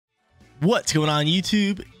What's going on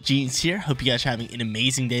YouTube? Jeans here. Hope you guys are having an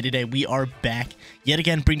amazing day today. We are back yet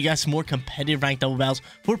again bringing you guys some more competitive ranked double battles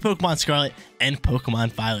for Pokemon Scarlet and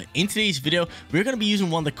Pokemon Violet. In today's video, we're going to be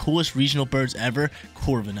using one of the coolest regional birds ever,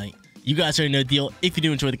 CORVIKNIGHT. You guys already know the deal. If you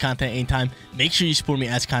do enjoy the content anytime, make sure you support me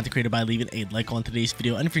as a content creator by leaving a like on today's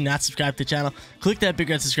video. And if you're not subscribed to the channel, click that big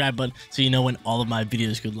red subscribe button so you know when all of my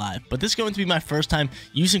videos go live. But this is going to be my first time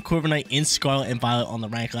using CORVIKNIGHT in Scarlet and Violet on the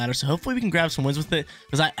rank ladder, so hopefully we can grab some wins with it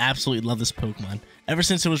because I absolutely love this Pokemon. Ever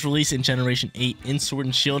since it was released in Generation 8 in Sword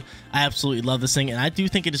and Shield, I absolutely love this thing, and I do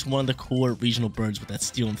think it is one of the cooler regional birds with that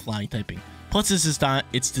steel and flying typing. Plus,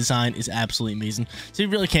 its design is absolutely amazing, so you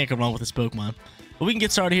really can't go wrong with this Pokemon. But we can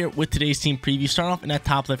get started here with today's team preview. Starting off in that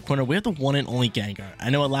top left corner, we have the one and only Gengar.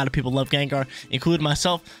 I know a lot of people love Gengar, including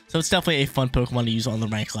myself, so it's definitely a fun Pokemon to use on the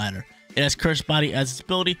rank ladder. It has Curse Body as its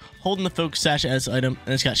ability, holding the Focus Sash as its item,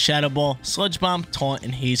 and it's got Shadow Ball, Sludge Bomb, Taunt,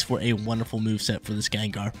 and Haze for a wonderful moveset for this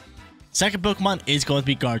Gengar. Second Pokemon is going to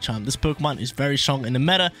be Garchomp. This Pokemon is very strong in the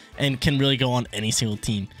meta and can really go on any single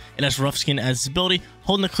team. It has Rough Skin as its ability,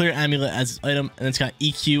 holding the Clear Amulet as its item, and it's got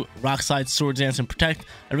EQ, Rock Slide, Sword Dance, and Protect.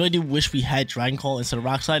 I really do wish we had Dragon Claw instead of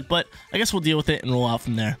Rock Slide, but I guess we'll deal with it and roll out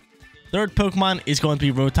from there. Third Pokemon is going to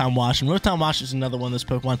be Rotom Wash, and Rotom Wash is another one of those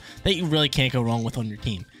Pokemon that you really can't go wrong with on your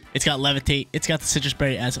team. It's got Levitate, it's got the Citrus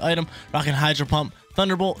Berry as item, rocking Hydro Pump,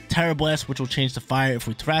 Thunderbolt, Terra Blast, which will change to Fire if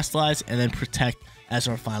we Terastallize, and then Protect as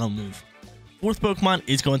our final move. Fourth Pokemon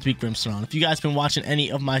is going to be Grimmsnarl. If you guys have been watching any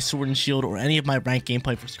of my Sword and Shield or any of my ranked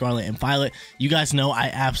gameplay for Scarlet and Violet, you guys know I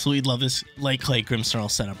absolutely love this Light Clay Grimmsnarl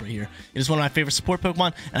setup right here. It is one of my favorite support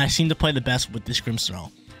Pokemon, and I seem to play the best with this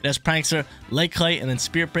Grimmsnarl. It has Prankster, Light Clay, and then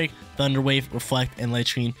Spirit Break, Thunder Wave, Reflect, and Light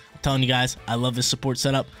Screen. I'm telling you guys, I love this support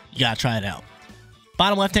setup. You gotta try it out.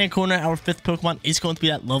 Bottom left-hand corner, our fifth Pokemon is going to be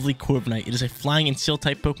that lovely CORVIKNIGHT. It is a flying and steel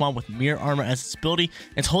type Pokemon with mirror armor as its ability,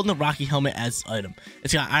 and it's holding the Rocky Helmet as its item.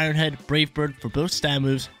 It's got Iron Head, Brave Bird for both stab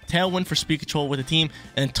moves, Tailwind for speed control with the team,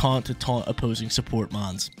 and Taunt to taunt opposing support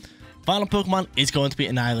mons. Final Pokemon is going to be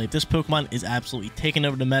Annihilate. This Pokemon is absolutely taking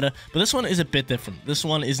over the meta, but this one is a bit different. This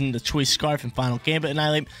one isn't the Choice Scarf and Final Gambit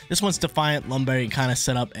Annihilate. This one's Defiant, Lumberry, and kind of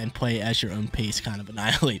set up and play at your own pace kind of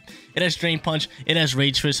Annihilate. It has Drain Punch, it has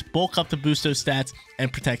Rage Fist, Bulk Up to boost those stats,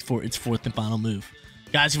 and Protect for its fourth and final move.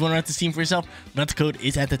 Guys, if you want to rent this team for yourself, rental code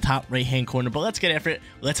is at the top right-hand corner. But let's get after it.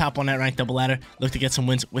 Let's hop on that ranked double ladder. Look to get some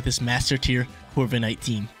wins with this Master Tier CORVIKNIGHT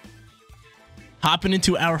team. Hopping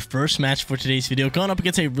into our first match for today's video, going up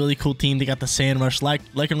against a really cool team. They got the Sandrush,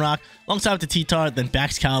 Lycanroc, alongside with the T-Tar, then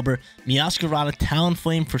Baxcalibur, Meowscarada,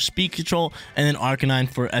 Talonflame for speed control, and then Arcanine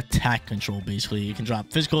for attack control, basically. It can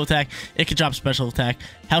drop physical attack, it can drop special attack.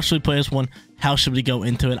 How should we play this one? How should we go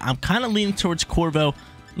into it? I'm kind of leaning towards Corvo,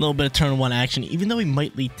 a little bit of turn 1 action, even though he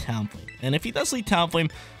might lead Talonflame. And if he does lead Talonflame,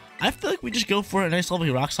 I feel like we just go for a nice lovely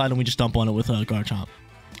Rock Slide and we just dump on it with Garchomp.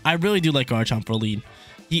 I really do like Garchomp for a lead.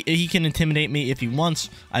 He can intimidate me if he wants.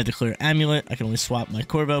 I have the Clear Amulet. I can only swap my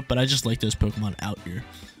Corvo, but I just like those Pokemon out here.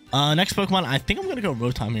 Next Pokemon, I think I'm going to go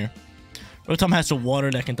Rotom here. Rotom has the water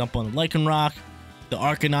that can dump on the Lycanroc, the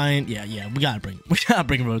Arcanine. Yeah, we gotta bring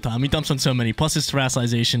Rotom. He dumps on so many. Plus his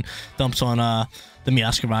Terastallization dumps on the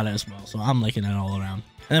Meowscarada as well. So I'm liking that all around.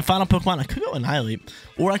 And then final Pokemon, I could go Annihilate,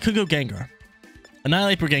 or I could go Gengar.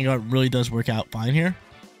 Annihilate for Gengar really does work out fine here.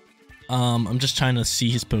 I'm just trying to see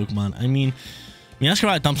his Pokemon. I mean,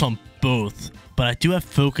 Meowscarada dumps on both, but I do have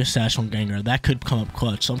Focus Sash on Gengar. That could come up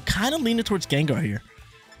clutch, so I'm kind of leaning towards Gengar here.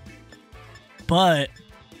 But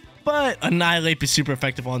Annihilate is super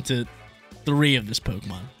effective onto 3 of this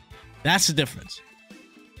Pokemon. That's the difference.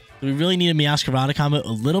 Do we really need a Meowscarada combo?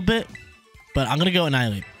 A little bit, but I'm gonna go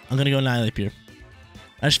Annihilate. I'm gonna go Annihilate here.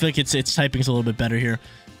 I just feel like its typing is a little bit better here.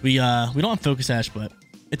 We don't have Focus Sash, but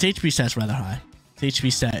its HP stat is rather high. Its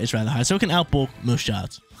HP stat is rather high, so it can outbulk most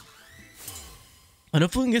shots. And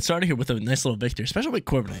hopefully we can get started here with a nice little victory, especially with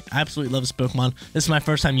CORVIKNIGHT. I absolutely love this Pokemon. This is my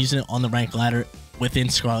first time using it on the rank ladder within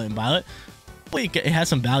Scarlet and Violet. But it has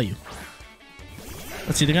some value.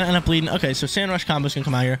 Let's see, they're going to end up bleeding. Okay, so Sandrush combo's going to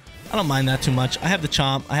come out here. I don't mind that too much. I have the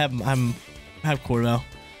Chomp. I have Corvo.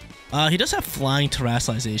 He does have Flying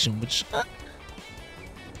Terastallization, which... I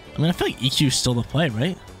mean, I feel like EQ is still the play,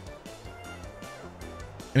 right?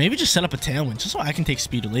 And maybe just set up a Tailwind, just so I can take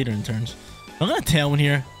speed later in turns. I'm going to Tailwind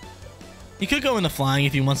here. He could go into flying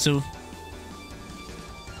if he wants to.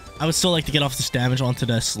 I would still like to get off this damage onto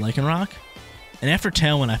this Lycanroc. And after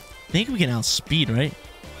Tailwind, I think we can outspeed, right?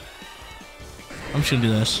 I'm just going to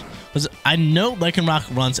do this. Because I know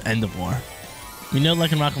Lycanroc runs End of War. We know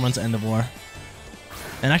Lycanroc runs End of War.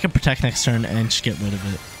 And I can Protect next turn and just get rid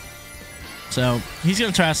of it. So, he's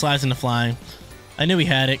going to try to slide into flying. I knew he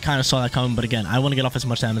had it, kind of saw that coming, but again, I want to get off as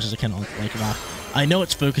much damage as I can on Lycanroc. I know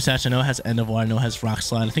it's Focus Sash. I know it has End of War. I know it has Rock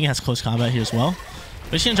Slide. I think it has Close Combat here as well.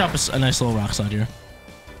 But he's going to drop us a nice little Rock Slide here.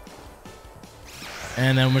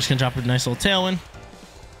 And then we're just going to drop a nice little Tailwind.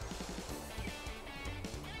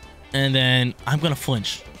 And then I'm going to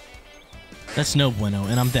flinch. That's no bueno.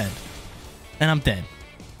 And I'm dead. And I'm dead.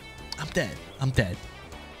 I'm dead. I'm dead.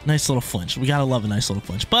 Nice little flinch. We got to love a nice little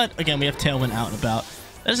flinch. But, again, we have Tailwind out and about.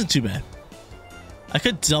 That isn't too bad. I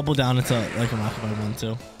could double down into like a rock if I wanted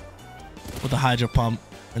to. With a Hydro Pump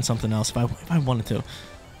and something else if I wanted to.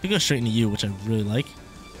 I could go straight into you, which I really like.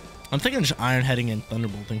 I'm thinking just Iron Heading and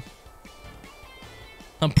Thunderbolting.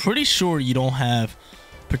 I'm pretty sure you don't have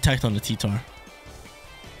Protect on the T-Tar.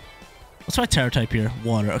 Let's try Terror type here.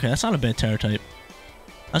 Water. Okay, that's not a bad Terror type.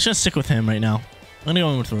 I'm just going to stick with him right now. I'm going to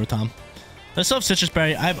go in with Rotom. I still have Citrus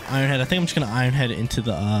Berry. I have Iron Head. I think I'm just going to Iron Head into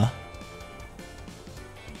the... I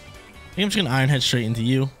think I'm just going to Iron Head straight into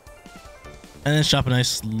you. And then drop a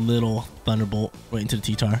nice little Thunderbolt right into the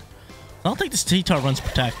T-Tar. I don't think this T-Tar runs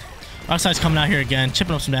Protect. Rock coming out here again.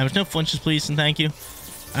 Chipping up some damage. No flinches, please, and thank you.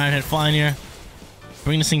 Iron Head flying here.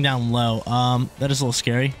 Bring this thing down low. That is a little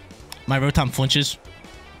scary. My Rotom flinches.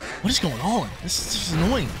 What is going on? This is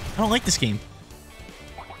annoying. I don't like this game.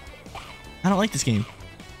 I don't like this game.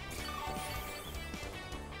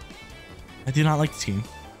 I do not like this game.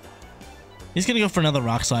 He's going to go for another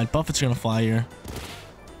Rock Slide. Buffett's going to fly here.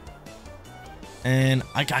 And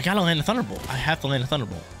I gotta land a Thunderbolt. I have to land a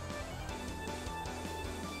Thunderbolt.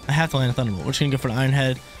 I have to land a Thunderbolt. We're just gonna go for an Iron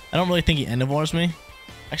Head. I don't really think he End of Wars me.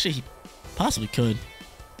 Actually, he possibly could.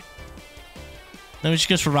 Then we just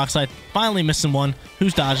goes for Rock Slide. Finally missing one.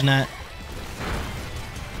 Who's dodging that?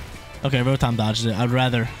 Okay, Rotom dodges it. I'd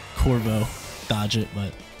rather Corvo dodge it,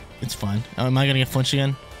 but it's fine. Am I gonna get flinched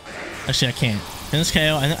again? Actually, I can't. In this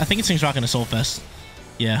KO, I think it Thing's rocking a Soul Fest.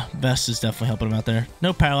 Yeah, Vest is definitely helping him out there.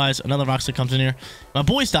 No Paralyze. Another Rock Slide comes in here. My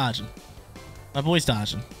boy's dodging. My boy's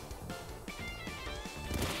dodging.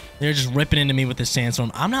 They're just ripping into me with this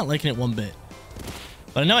Sandstorm. I'm not liking it one bit.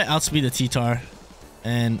 But I know I outspeed the T-Tar.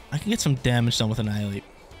 And I can get some damage done with Annihilate.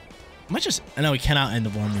 I might just... I know he cannot End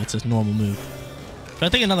of War me. It's a normal move. But I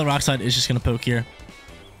think another Rock Slide is just going to poke here.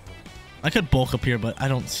 I could bulk up here, but I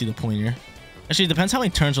don't see the point here. Actually, it depends how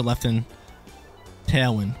many turns are left in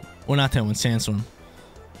Tailwind. Or not Tailwind, Sandstorm.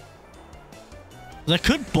 I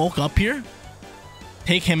could bulk up here,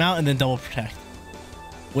 take him out, and then double Protect.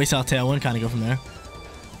 Waste out Tailwind, kind of go from there.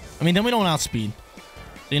 I mean, then we don't outspeed.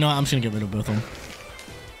 So you know what? I'm just going to get rid of both of them.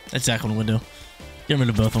 That's exactly what I'm going to do. Get rid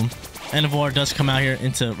of both of them. End of War does come out here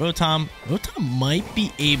into Rotom. Rotom might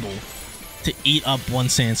be able to eat up one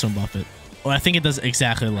Sandstorm Buffet. Or I think it does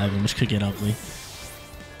exactly 11, which could get ugly.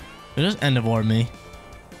 It does End of War me.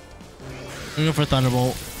 We go for a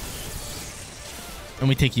Thunderbolt. And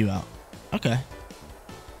we take you out. Okay.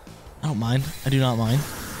 I don't mind. I do not mind.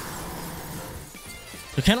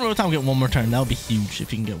 So can Rotom get one more turn? That would be huge if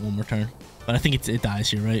he can get one more turn. But I think it dies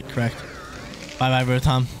here, right? Correct. Bye-bye,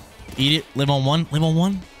 Rotom. Eat it. Live on one. Live on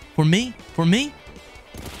one. For me. For me.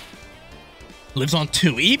 Lives on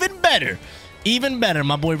two. Even better. Even better.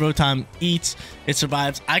 My boy Rotom eats. It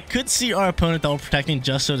survives. I could see our opponent double protecting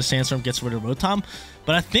just so the Sandstorm gets rid of Rotom.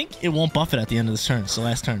 But I think it won't buff it at the end of this turn. It's the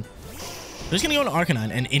last turn. They're just going to go to Arcanine.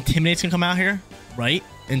 And Intimidate's going to come out here. Right?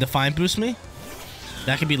 And Defiant boost me.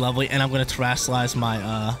 That could be lovely. And I'm going to Terrasilize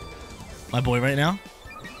my my boy right now.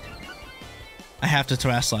 I have to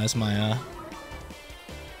Terrasilize my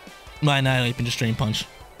my Annihilate and just Drain Punch.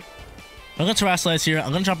 I'm going to Terrasilize here.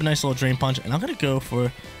 I'm going to drop a nice little Drain Punch. And I'm going to go for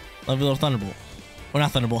a lovely little Thunderbolt. Or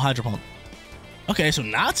not Thunderbolt, Hydro Pump. Okay, so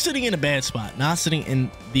not sitting in a bad spot. Not sitting in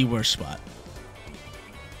the worst spot.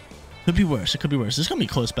 Could be worse. It could be worse. This is going to be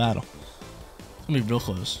a close battle. It's going to be real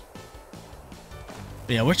close.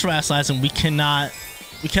 But yeah, we're Terrasilizing. We cannot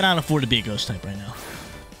afford to be a Ghost type right now.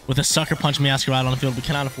 With a Sucker Punch Meowscarada on the field, we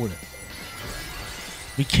cannot afford it.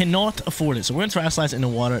 We cannot afford it. So we're going to Terrasilize in the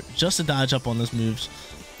water just to dodge up on those moves.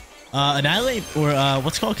 Annihilate or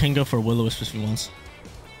what's called can go for a Will-O-Wisp if he wants.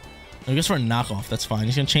 No, he goes for a knockoff. That's fine.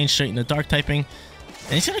 He's going to change straight into Dark typing.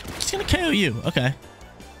 And he's gonna KO you. Okay.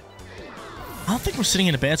 I don't think we're sitting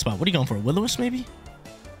in a bad spot. What are you going for? A Will-O-Wisp maybe?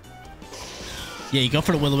 Yeah, you go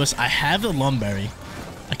for the Will-O-Wisp. I have the Lumberry.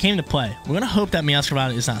 I came to play. We're going to hope that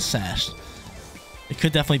Meowscarada is not sashed. It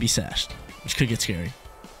could definitely be sashed, which could get scary.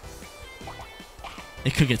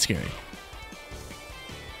 It could get scary.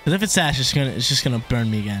 Because if it's sashed, it's just gonna burn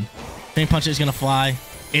me again. Drain Punch is gonna fly.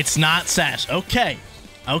 It's not sashed. Okay.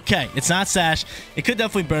 Okay. It's not sashed. It could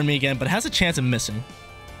definitely burn me again, but it has a chance of missing.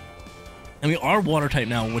 And we are water type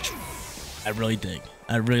now, which I really dig.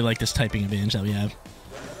 I really like this typing advantage that we have.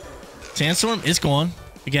 Sandstorm is gone.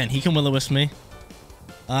 Again, he can Will-O-Wisp me.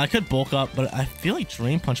 I could bulk up, but I feel like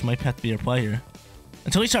Drain Punch might have to be our play here.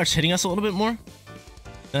 until he starts hitting us a little bit more.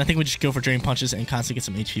 Then I think we just go for Drain Punches and constantly get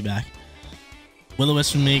some HP back.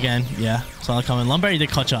 Will-O-Wisp from me again. Yeah, saw it coming. Lumberry did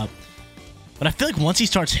clutch up. But I feel like once he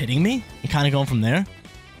starts hitting me and kind of going from there,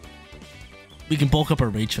 we can bulk up our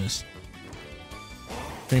Rage Fist.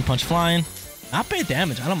 Drain Punch flying. Not bad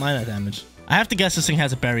damage. I don't mind that damage. I have to guess this thing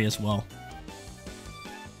has a berry as well.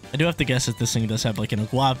 I do have to guess that this thing does have like an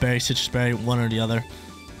guava berry, citrus berry, one or the other.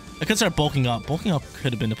 I could start bulking up. Bulking up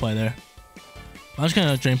could have been the play there. I'm just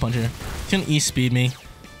gonna Drain Punch here. It's gonna E-speed me.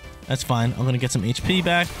 That's fine. I'm gonna get some HP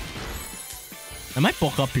back. I might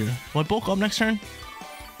bulk up here. Will I bulk up next turn?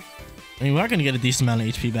 I mean, we are gonna get a decent amount of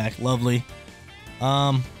HP back. Lovely.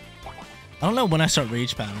 I don't know when I start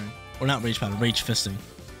Rage Pattern. Or not Rage Pattern, Rage Fisting.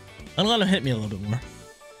 I'm gonna let him hit me a little bit more.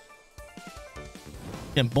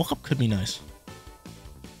 Again, bulk up could be nice.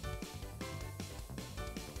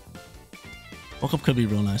 Bulk up could be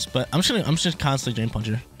real nice, but I'm just constantly Drain Punch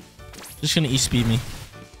here. Just gonna E-speed me.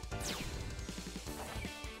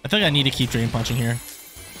 I feel like I need to keep Drain Punching here.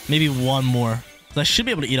 Maybe one more. I should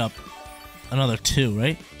be able to eat up another 2,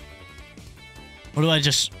 right? Or do I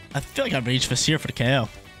just... I feel like I Rage Fist here for the KO.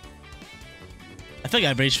 I feel like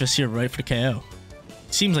I Rage Fist here right for the KO.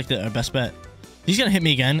 Seems like our best bet. He's gonna hit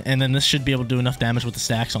me again, and then this should be able to do enough damage with the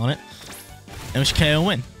stacks on it. And we should KO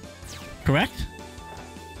win. Correct?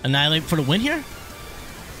 Annihilate for the win here?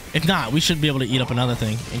 If not, we should be able to eat up another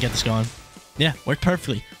thing and get this going. Yeah, worked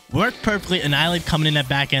perfectly. Worked perfectly. Annihilate coming in that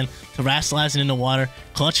back end, terastallizing in the water,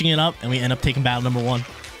 clutching it up, and we end up taking battle number 1.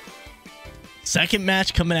 Second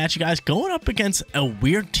match coming at you guys, going up against a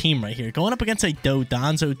weird team right here. Going up against a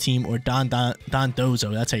Donzo team, or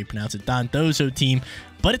Dondozo. That's how you pronounce it. Dondozo team.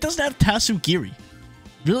 But it doesn't have Tasugiri.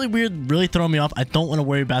 Really weird, really throwing me off. I don't want to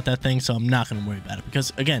worry about that thing, so I'm not going to worry about it.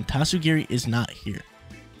 Because, again, Tasugiri is not here.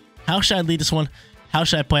 How should I lead this one? How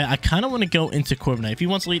should I play it? I kind of want to go into CORVIKNIGHT. If he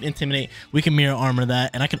wants to lead Intimidate, we can Mirror Armor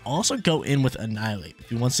that. And I can also go in with Annihilate. If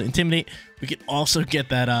he wants to Intimidate, we can also get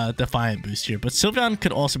that Defiant boost here. But Sylveon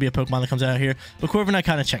could also be a Pokemon that comes out here. But CORVIKNIGHT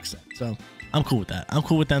kind of checks that. So I'm cool with that. I'm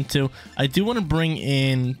cool with them too. I do want to bring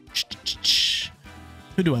in...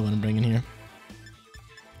 Who do I want to bring in here?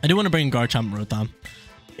 I do want to bring in Garchomp and Rotom.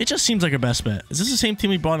 It just seems like our best bet. Is this the same team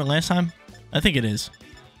we brought in last time? I think it is.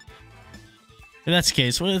 If that's the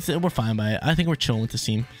case, we're fine by it. I think we're chilling with this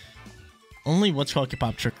team. Only what's called can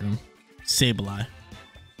pop Trick Room. Sableye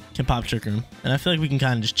can pop Trick Room. And I feel like we can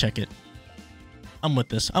kind of just check it. I'm with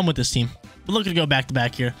this. I'm with this team. We're looking to go back to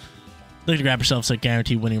back here. Looking to grab ourselves a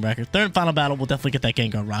guaranteed winning record. Third and final battle, we'll definitely get that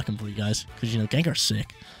Gengar rocking for you guys. Because, you know, Gengar's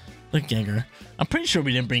sick. Look at Gengar. I'm pretty sure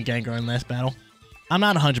we didn't bring Gengar in last battle. I'm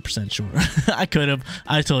not 100% sure. I could have.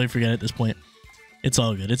 I totally forget at this point. It's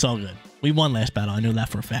all good. It's all good. We won last battle. I know that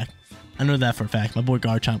for a fact. I know that for a fact. My boy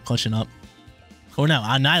Garchomp clutching up. Or no,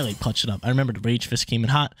 Annihilate clutched it up. I remember the Rage Fist came in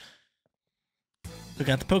hot. Took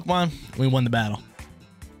out the Pokemon. We won the battle.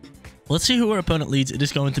 Let's see who our opponent leads. It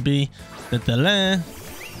is going to be Sylveon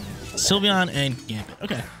and Gambit.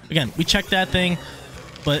 Okay. Again, we checked that thing.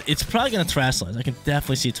 But it's probably going to Terastallize. I can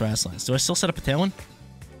definitely see Terastallize. Do I still set up a Tailwind?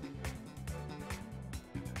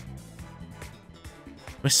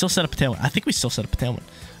 We still set up a Tailwind. I think we still set up a Tailwind.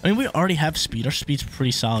 I mean, we already have speed. Our speed's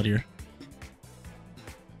pretty solid here.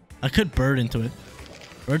 I could Bird into it.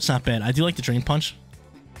 Bird's not bad. I do like the Drain Punch.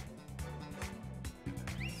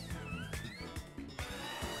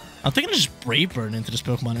 I'm thinking of just Brave Bird into this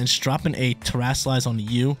Pokemon and just dropping a Terastallize on the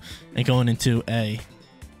U and going into a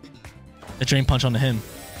Drain Punch onto him.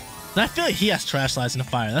 And I feel like he has Terastallize into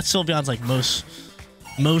Fire. That's Sylveon's like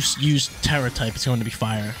most used Terra type. It's going to be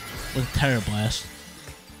Fire with Terra Blast.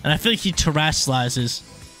 And I feel like he Terastallizes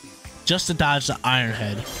just to dodge the Iron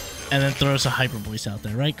Head and then throws a Hyper Voice out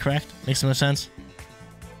there, right? Correct? Makes the most sense?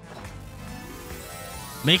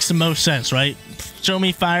 Makes the most sense, right? Show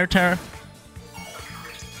me Fire Terra.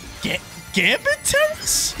 Gambit Terra?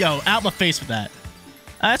 Yo, out my face with that.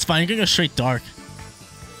 That's fine. You're going to go straight Dark.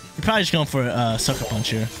 You're probably just going for a Sucker Punch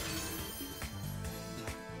here.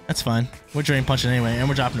 That's fine. We're Drain Punching anyway, and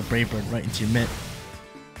we're dropping a Brave Bird right into your mitt.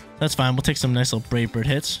 That's fine. We'll take some nice little Brave Bird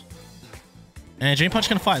hits. And Drain Punch is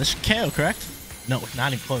going to fly. This should KO, correct? No,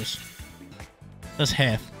 not even close. That's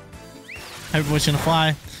half. Hyper Voice going to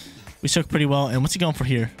fly. We soak pretty well. And what's he going for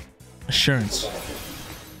here? Assurance.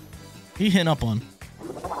 Who you hitting up on?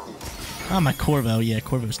 Oh, my Corvo. Yeah,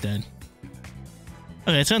 Corvo's dead.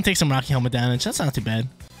 Okay, it's going to take some Rocky Helmet damage. That's not too bad.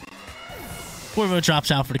 Corvo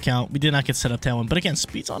drops out for the count. We did not get set up Tailwind. But again,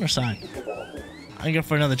 speed's on our side. I can go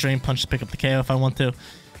for another Drain Punch to pick up the KO if I want to.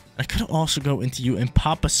 I could also go into you and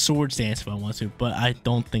pop a Swords Dance if I want to, but I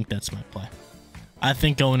don't think that's my play. I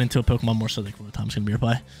think going into a Pokemon more so like Rotom's going to be your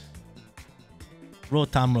play.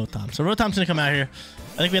 Rotom. So Rotom's gonna come out here.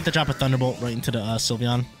 I think we have to drop a Thunderbolt right into the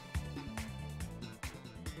Sylveon.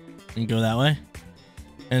 And go that way.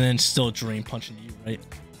 And then still Drain Punch into you, right?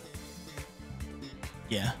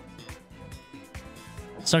 Yeah.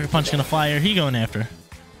 Sucker Punch gonna fly here. He going after.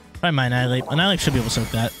 Probably my Annihilate. Annihilate should be able to soak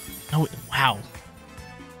that. Oh, wow.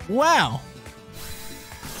 Wow.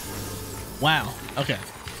 Wow. Okay.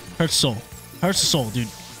 Hurts soul. Hurts the soul, dude.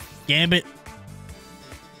 Gambit.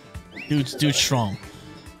 Dude's strong.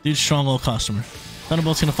 Dude's strong little customer.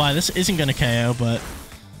 Thunderbolt's gonna fly. This isn't gonna KO, but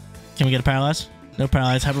can we get a Paralyze? No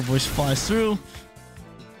Paralyze. Hyper Voice flies through.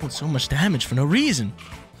 Oh, so much damage for no reason.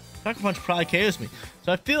 Sucker Punch probably KOs me.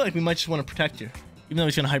 So I feel like we might just want to protect here. Even though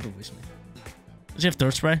he's gonna Hyper Voice me. Does he have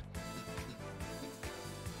Thirst Spray?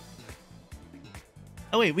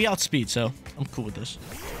 Oh wait, we outspeed, so I'm cool with this.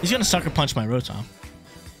 He's gonna Sucker Punch my Rotom.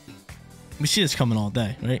 We see this coming all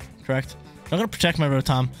day, right? Correct? I'm gonna protect my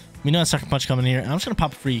Rotom. We know that Sucker Punch coming here, and I'm just gonna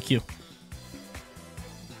pop a free EQ.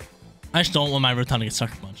 I just don't want my Rotom to get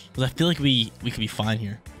Sucker Punch, because I feel like we could be fine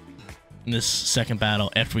here in this second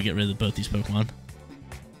battle after we get rid of both these Pokemon.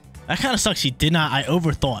 That kind of sucks. He did not. I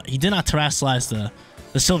overthought. He did not Terrasilize the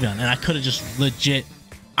Sylveon, and I could have just legit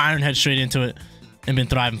Iron Head straight into it and been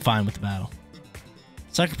thriving fine with the battle.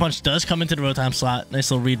 Sucker Punch does come into the Rotom slot.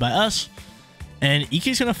 Nice little read by us. And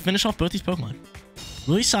EQ's going to finish off both these Pokemon.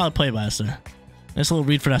 Really solid play by us there. Nice little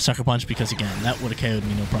read for that Sucker Punch because, again, that would have KO'd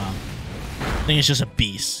me no problem. I think it's just a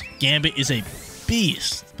beast. Gambit is a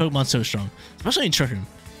beast. Pokemon's so strong. Especially in Trick Room.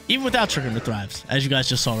 Even without Trick Room, it thrives. As you guys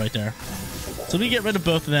just saw right there. So we get rid of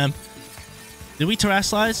both of them. Did we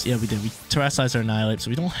Terrasilize? Yeah, we did. We Terrasilized our Annihilate, so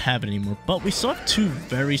we don't have it anymore. But we still have two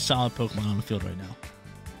very solid Pokemon on the field right now.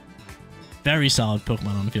 Very solid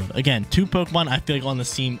Pokemon on the field. Again, two Pokemon I feel like on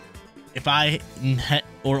this team, if I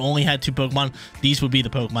only had two Pokemon, these would be the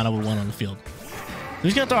Pokemon I would want on the field.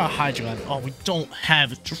 He's gonna throw a Hydro at it. Oh, we don't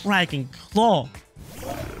have Dragon Claw.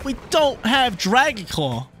 We don't have Dragon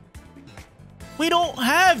Claw. We don't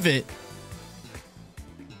have it.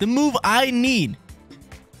 The move I need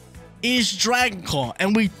is Dragon Claw,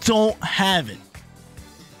 and we don't have it.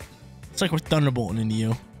 It's like we're Thunderbolting into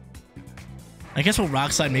you. I guess we'll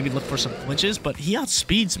Rock Slide, maybe look for some flinches, but he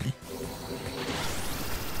outspeeds me.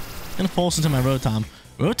 Gonna pulse into my Rotom.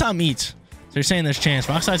 Rotom eats. So you're saying there's chance.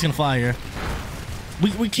 Rock Slide's gonna fly here.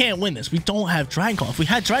 We can't win this. We don't have Dragon Claw. If we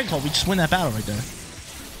had Dragon Claw, we just win that battle right there.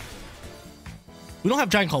 We don't have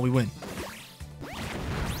Dragon Claw, we win.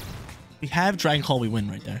 We have Dragon Claw, we win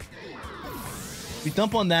right there. We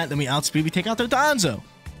dump on that, then we outspeed, we take out their Donzo.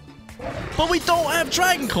 But we don't have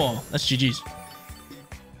Dragon Claw. That's GG's.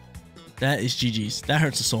 That is GG's. That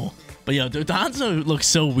hurts the soul. But yo, the Donzo looks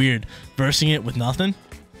so weird versing it with nothing.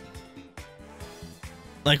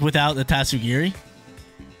 Like without the Tatsugiri.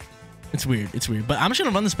 It's weird. It's weird. But I'm just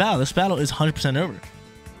going to run this battle. This battle is 100% over.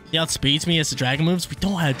 He outspeeds me as the Dragon moves. We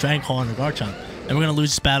don't have Dragon Claw on our Garchomp. And we're going to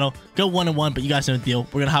lose this battle. Go 1-1, but you guys know the deal.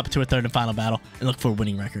 We're going to hop into a third and final battle and look for a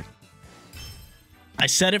winning record. I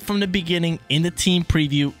said it from the beginning in the team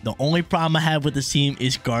preview. The only problem I have with this team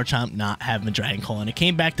is Garchomp not having a Dragon Claw. And it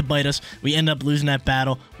came back to bite us. We ended up losing that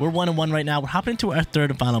battle. We're 1-1 right now. We're hopping into our third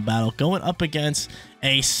and final battle. Going up against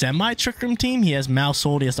a semi-Trick Room team. He has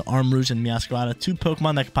Maushold, he has the Armrouge and Meowscarada. Two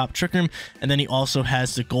Pokemon that can pop Trick Room. And then he also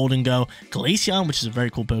has the Golden Go, Glaceon, which is a very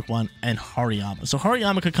cool Pokemon, and Hariyama. So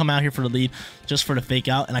Hariyama could come out here for the lead just for the fake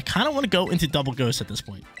out. And I kind of want to go into Double Ghost at this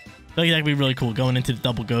point. I feel like that could be really cool, going into the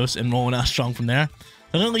Double Ghost and rolling out strong from there.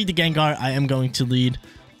 I'm going to lead the Gengar. I am going to lead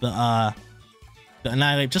the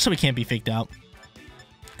Annihilate just so we can't be faked out.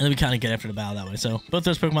 And then we kind of get after the battle that way. So both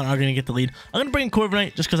those Pokemon are going to get the lead. I'm going to bring in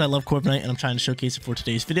Corviknight just because I love Corviknight and I'm trying to showcase it for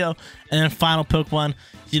today's video. And then final Pokemon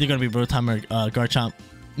is either going to be Rotom or Garchomp.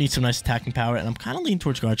 Needs some nice attacking power. And I'm kind of leaning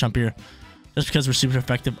towards Garchomp here just because we're super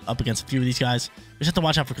effective up against a few of these guys. We just have to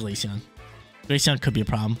watch out for Glaceon. Glaceon could be a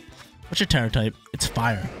problem. What's your Terra type? It's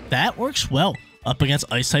Fire. That works well up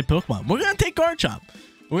against Ice-type Pokemon. We're going to take Garchomp.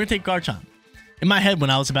 We're going to take Garchomp. In my head, when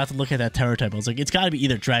I was about to look at that Terra type, I was like, it's got to be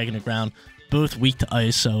either Dragon or Ground. Both weak to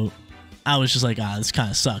Ice, so I was just like, this kind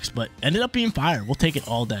of sucks. But ended up being Fire. We'll take it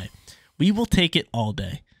all day. We will take it all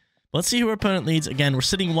day. Let's see who our opponent leads. Again, we're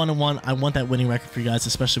sitting 1-1. I want that winning record for you guys,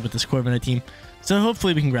 especially with this Corviknight team. So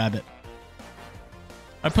hopefully we can grab it.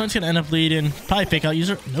 Our opponent's going to end up leading. Probably Fake Out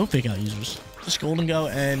user. No Fake Out users. Just Golden Go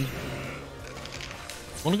and...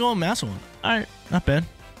 want to go on Maushold. Alright, not bad.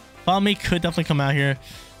 Follow Me could definitely come out here.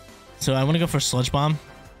 So I want to go for Sludge Bomb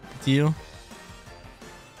to you.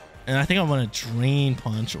 And I think I want to Drain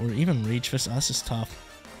Punch or even Rage Fist. Oh, this is tough.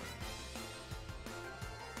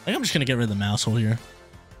 I think I'm just going to get rid of the Maushold here.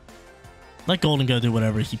 Let Golden Go do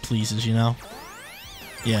whatever he pleases, you know?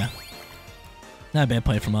 Yeah. Not a bad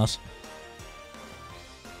play from us.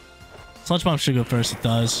 Sludge Bomb should go first. It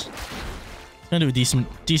does. It's gonna do a decent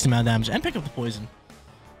amount of damage and pick up the poison.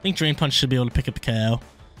 I think Drain Punch should be able to pick up the KO.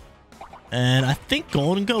 And I think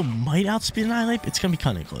Golden Go might outspeed Annihilate. It's gonna be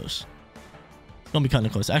kind of close. It's gonna be kind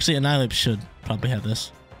of close. Actually, Annihilate should probably have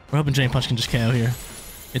this. We're hoping Drain Punch can just KO here.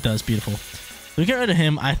 It does. Beautiful. So we get rid of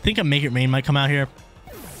him. I think a Make It Rain might come out here,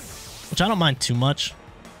 which I don't mind too much. I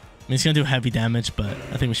mean, he's gonna do heavy damage, but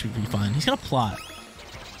I think we should be fine. He's gonna Plot.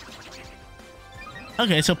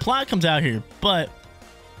 Okay, so Plot comes out here, but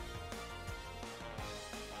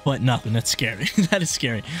nothing. That's scary. That is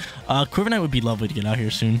scary. CORVIKNIGHT would be lovely to get out here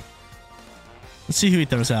soon. Let's see who he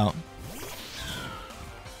throws out.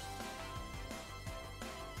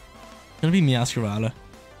 Gonna be Meowscarada.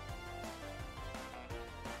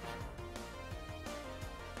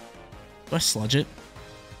 Do I sludge it?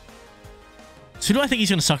 So who do I think he's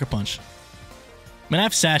gonna Sucker Punch? I mean, I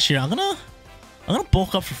have Sash here. I'm gonna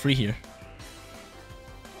bulk up for free here.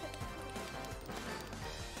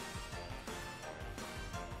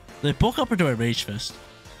 Do I bulk up or do I Rage Fist?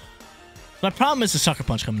 My problem is the Sucker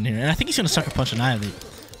Punch coming here, and I think he's gonna Sucker Punch Annihilate.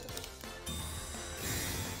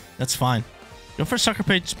 That's fine. Go for a Sucker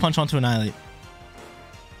Punch onto Annihilate.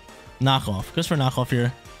 Knockoff. Goes for a knockoff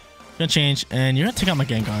here. Gonna change, and you're gonna take out my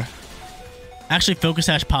Gengar. Actually, Focus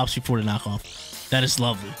Sash pops before the knockoff. That is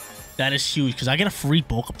lovely. That is huge, because I get a free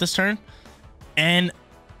bulk up this turn, and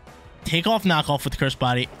take off knockoff with the Curse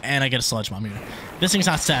Body, and I get a Sludge Bomb here. This thing's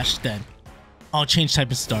not Sash, it's dead. Oh, change type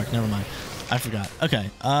is Dark. Never mind. I forgot. Okay.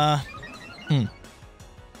 Do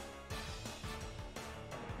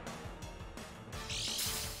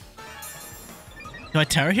I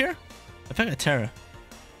Terra here? I think I Terra.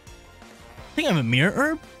 I think I have a Mirror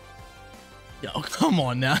Herb. Yo, come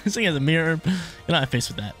on now. This thing has a Mirror Herb. You're not faced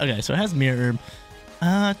with that. Okay, so it has Mirror Herb.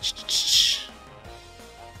 I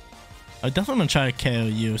definitely want to try to KO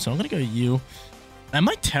you, so I'm going to go you. I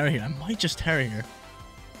might Terra here. I might just Terra here.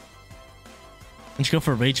 And just go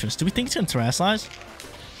for a Rage Fist. Do we think it's going to Terrasilize?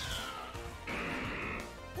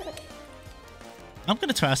 I'm going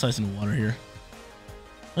to Terrasilize in the water here.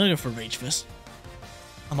 I'm going to go for a Rage Fist.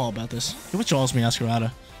 I'm all about this. It withdraws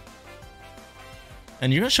Meowscarada.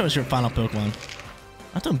 And you're going to show us your final Pokemon.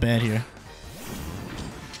 Not doing bad here.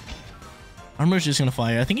 Armor's just going to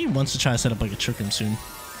fly here. I think he wants to try to set up like a Trick Room soon.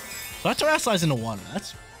 So I Terrasilize in the water.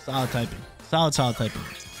 That's solid typing. Solid typing.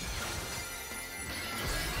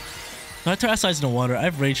 So I Terrasilize in the water. I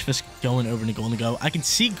have Rage Fist going over into Golden Go. I can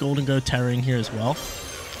see Golden Go Terraing here as well.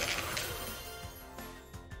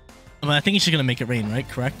 But I think he's just going to Make It Rain, right?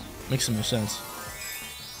 Correct? Makes some more sense.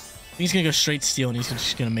 I think he's going to go straight Steel and he's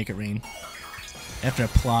just going to Make It Rain. After a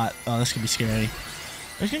Plot. Oh, this could be scary.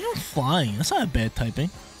 He's going to go Flying. That's not a bad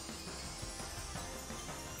typing.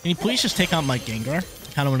 Can you please just take out my Gengar?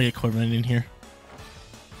 I kind of want to get CORVIKNIGHT in here.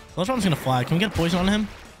 Sludge Bomb's going to fly. Can we get a poison on him?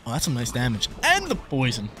 Oh, that's some nice damage. And the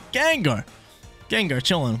poison. Gengar,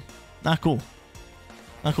 chilling. Not cool.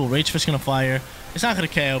 Not cool. Rage Fist going to fly here. It's not going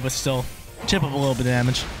to KO, but still. Chip up a little bit of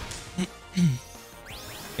damage.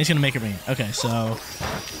 He's going to Make It Rain. Okay, so...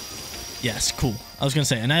 Yes, cool. I was going to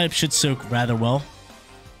say, Annihilate should soak rather well.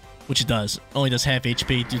 Which it does. Only does half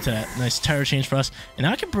HP due to that nice Terror change for us. And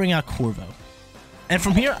now I can bring out Corvo. And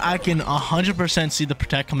from here, I can 100% see the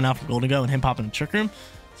Protect coming out from Golden Go and him popping a Trick Room.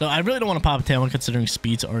 So I really don't want to pop a Tailwind considering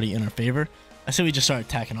speed's already in our favor. I say we just start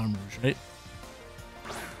attacking Armor Rouge, right?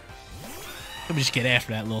 Could we just get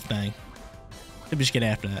after that little thing? Could we just get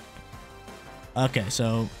after that? Okay,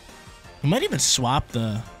 so... We might even swap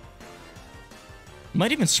the...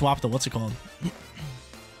 what's it called?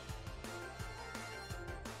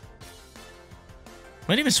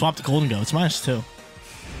 Might even swap the Golden Go. It's -2.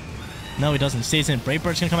 No, he doesn't. He stays in. Brave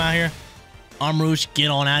Bird's gonna come out here. Armor Rouge, get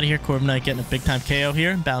on out of here. CORVIKNIGHT getting a big time KO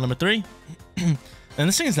here. Battle number 3. And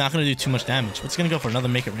this thing is not gonna do too much damage. It's gonna go for another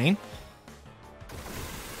Make It Rain.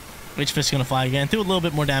 Rage Fist is gonna fly again. Do a little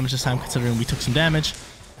bit more damage this time considering we took some damage.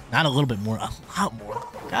 Not a little bit more. A lot more.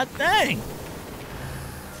 God dang.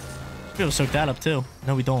 We'll be able to soak that up too.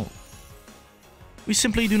 No, we don't. We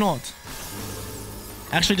simply do not.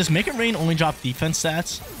 Actually, does Make It Rain only drop defense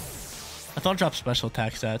stats? I thought it dropped special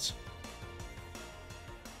attack stats.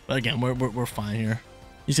 But again, we're fine here.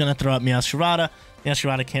 He's going to throw out Meowscarada.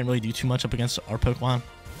 Meowscarada can't really do too much up against our Pokemon.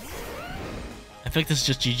 I think this is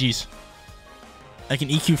just GG's. I can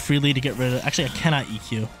EQ freely to get rid of... Actually, I cannot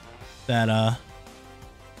EQ that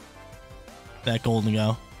Golden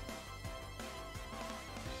Go.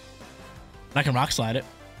 I can Rock Slide it.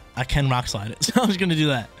 I can Rock Slide it. So I'm just going to do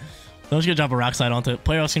that. So I'm just going to drop a Rock Slide onto it.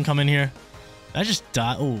 Player else can come in here. I just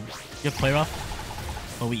die. Oh, you have Play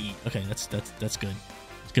Rough? Oh, we eat. Okay, that's good. It's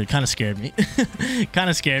good. Kind of scared me. Kind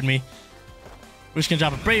of scared me. We're just going to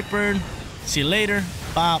drop a Brave Bird. See you later.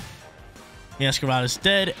 Bop. Masquerada's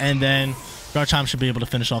dead, and then Garchomp should be able to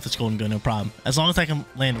finish off this Golden Go, no problem. As long as I can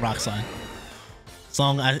land a Rock Slide. As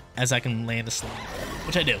long as I can land a Slide,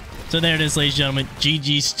 which I do. So there it is, ladies and gentlemen.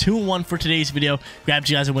 GG's 2-1 for today's video. Grabbed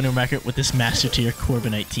you guys a winning record with this Master Tier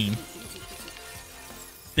Corviknight team.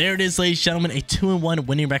 There it is, ladies and gentlemen, a 2-1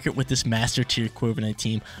 winning record with this Master Tier Corviknight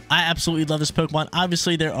team. I absolutely love this Pokemon.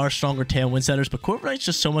 Obviously, there are stronger Tailwind setters, but Corviknight's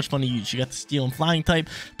just so much fun to use. You got the Steel and Flying type,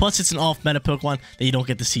 plus it's an off-meta Pokemon that you don't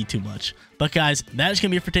get to see too much. But guys, that is going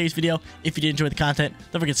to be it for today's video. If you did enjoy the content,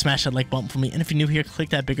 don't forget to smash that like button for me. And if you're new here, click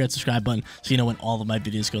that big red subscribe button so you know when all of my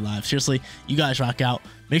videos go live. Seriously, you guys rock out.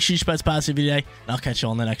 Make sure you spread this positive today, and I'll catch you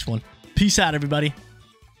all in the next one. Peace out, everybody.